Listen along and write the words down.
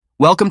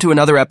Welcome to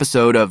another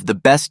episode of The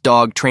Best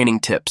Dog Training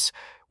Tips,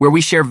 where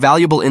we share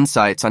valuable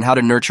insights on how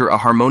to nurture a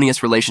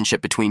harmonious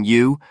relationship between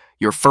you,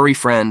 your furry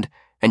friend,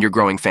 and your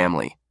growing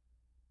family.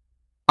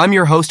 I'm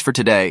your host for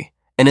today,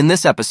 and in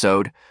this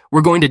episode,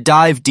 we're going to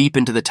dive deep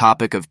into the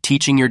topic of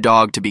teaching your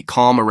dog to be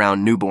calm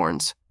around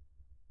newborns.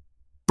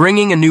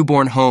 Bringing a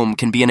newborn home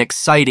can be an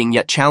exciting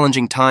yet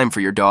challenging time for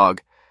your dog,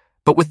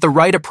 but with the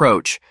right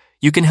approach,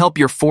 you can help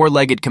your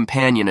four-legged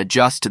companion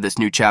adjust to this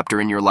new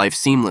chapter in your life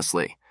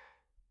seamlessly.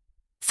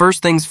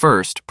 First things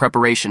first,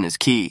 preparation is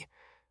key.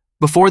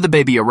 Before the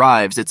baby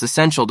arrives, it's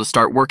essential to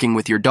start working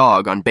with your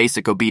dog on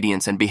basic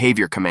obedience and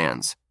behavior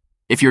commands.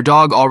 If your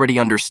dog already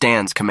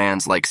understands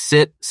commands like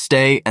sit,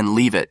 stay, and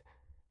leave it,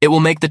 it will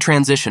make the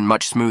transition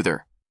much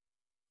smoother.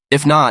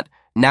 If not,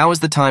 now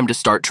is the time to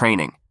start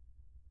training.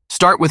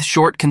 Start with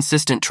short,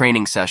 consistent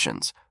training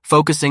sessions,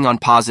 focusing on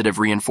positive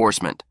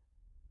reinforcement.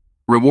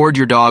 Reward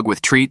your dog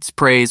with treats,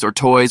 praise, or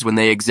toys when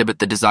they exhibit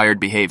the desired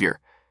behavior.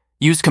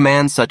 Use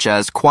commands such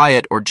as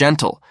quiet or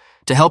gentle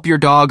to help your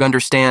dog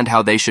understand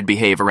how they should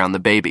behave around the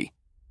baby.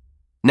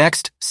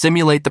 Next,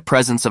 simulate the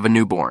presence of a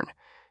newborn.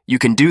 You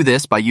can do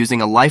this by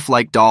using a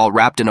lifelike doll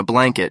wrapped in a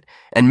blanket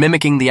and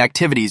mimicking the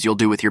activities you'll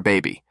do with your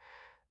baby.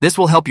 This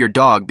will help your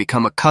dog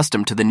become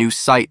accustomed to the new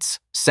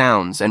sights,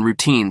 sounds, and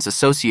routines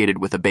associated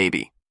with a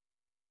baby.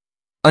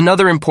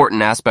 Another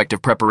important aspect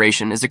of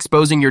preparation is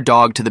exposing your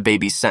dog to the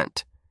baby's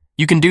scent.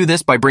 You can do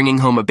this by bringing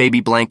home a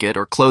baby blanket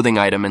or clothing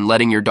item and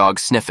letting your dog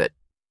sniff it.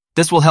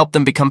 This will help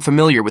them become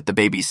familiar with the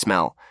baby's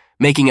smell,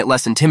 making it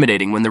less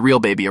intimidating when the real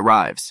baby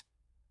arrives.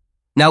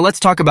 Now let's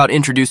talk about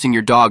introducing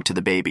your dog to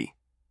the baby.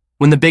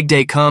 When the big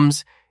day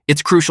comes,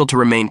 it's crucial to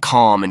remain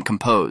calm and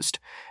composed,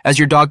 as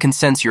your dog can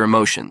sense your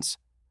emotions.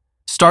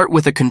 Start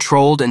with a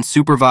controlled and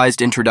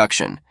supervised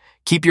introduction.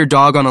 Keep your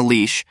dog on a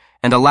leash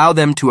and allow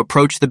them to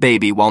approach the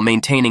baby while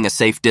maintaining a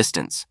safe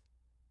distance.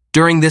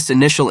 During this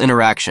initial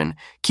interaction,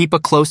 keep a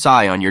close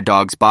eye on your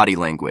dog's body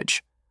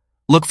language.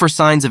 Look for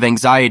signs of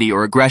anxiety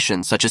or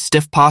aggression, such as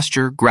stiff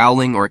posture,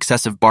 growling, or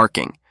excessive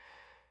barking.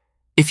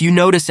 If you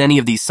notice any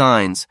of these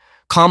signs,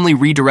 calmly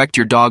redirect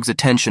your dog's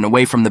attention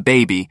away from the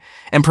baby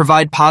and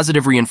provide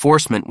positive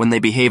reinforcement when they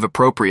behave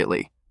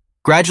appropriately.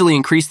 Gradually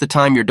increase the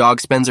time your dog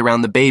spends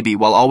around the baby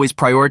while always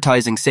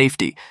prioritizing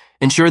safety.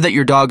 Ensure that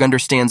your dog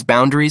understands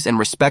boundaries and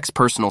respects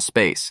personal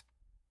space.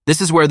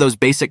 This is where those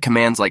basic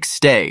commands like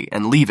stay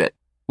and leave it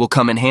will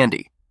come in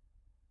handy.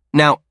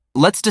 Now,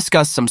 let's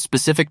discuss some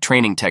specific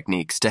training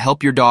techniques to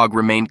help your dog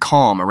remain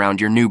calm around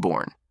your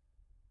newborn.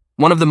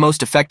 One of the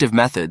most effective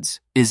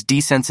methods is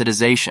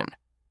desensitization.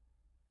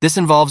 This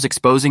involves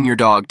exposing your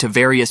dog to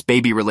various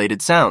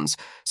baby-related sounds,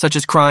 such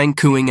as crying,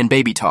 cooing, and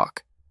baby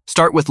talk.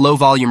 Start with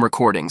low-volume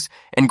recordings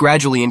and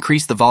gradually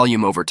increase the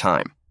volume over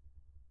time.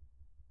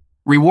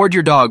 Reward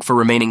your dog for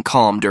remaining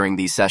calm during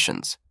these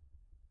sessions.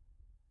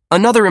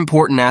 Another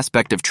important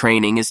aspect of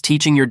training is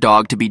teaching your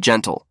dog to be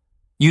gentle.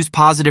 Use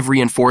positive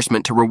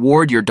reinforcement to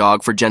reward your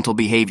dog for gentle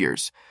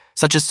behaviors,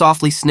 such as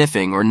softly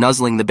sniffing or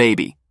nuzzling the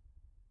baby.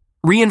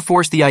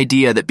 Reinforce the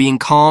idea that being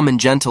calm and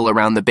gentle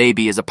around the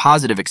baby is a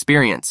positive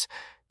experience.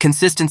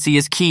 Consistency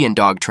is key in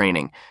dog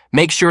training.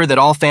 Make sure that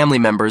all family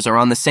members are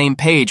on the same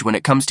page when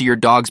it comes to your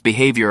dog's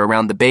behavior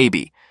around the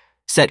baby.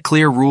 Set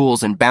clear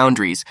rules and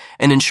boundaries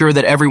and ensure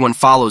that everyone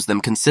follows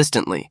them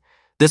consistently.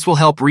 This will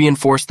help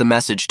reinforce the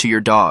message to your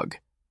dog.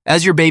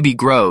 As your baby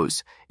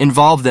grows,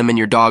 involve them in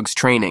your dog's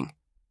training.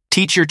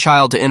 Teach your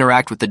child to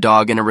interact with the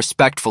dog in a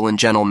respectful and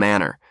gentle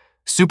manner.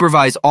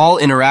 Supervise all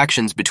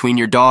interactions between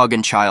your dog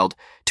and child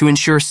to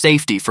ensure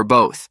safety for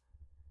both.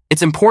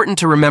 It's important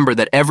to remember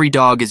that every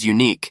dog is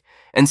unique,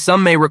 and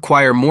some may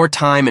require more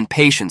time and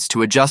patience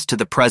to adjust to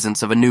the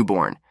presence of a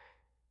newborn.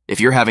 If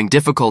you're having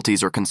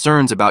difficulties or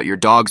concerns about your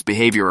dog's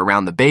behavior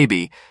around the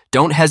baby,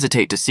 don't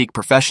hesitate to seek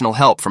professional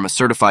help from a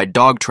certified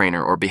dog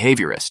trainer or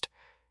behaviorist.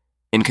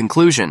 In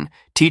conclusion,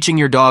 teaching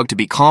your dog to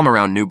be calm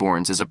around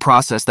newborns is a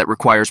process that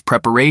requires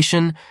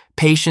preparation,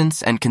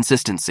 patience, and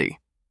consistency.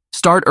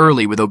 Start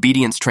early with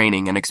obedience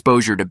training and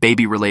exposure to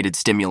baby-related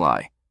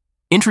stimuli.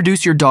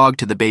 Introduce your dog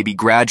to the baby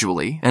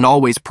gradually and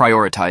always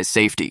prioritize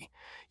safety.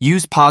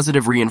 Use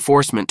positive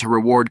reinforcement to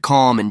reward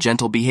calm and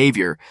gentle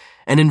behavior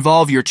and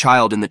involve your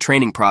child in the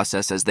training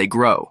process as they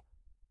grow.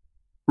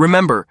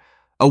 Remember,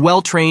 a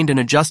well-trained and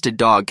adjusted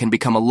dog can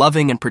become a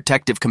loving and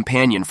protective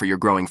companion for your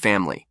growing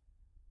family.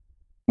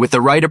 With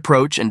the right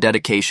approach and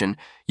dedication,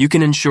 you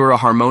can ensure a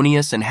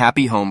harmonious and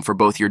happy home for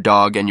both your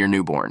dog and your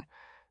newborn.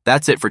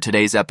 That's it for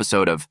today's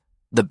episode of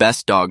The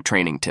Best Dog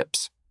Training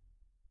Tips.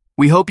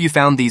 We hope you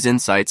found these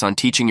insights on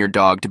teaching your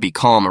dog to be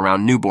calm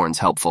around newborns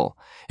helpful.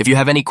 If you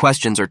have any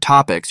questions or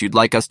topics you'd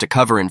like us to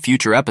cover in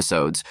future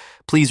episodes,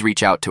 please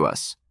reach out to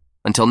us.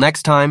 Until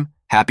next time,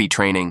 happy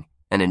training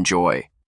and enjoy.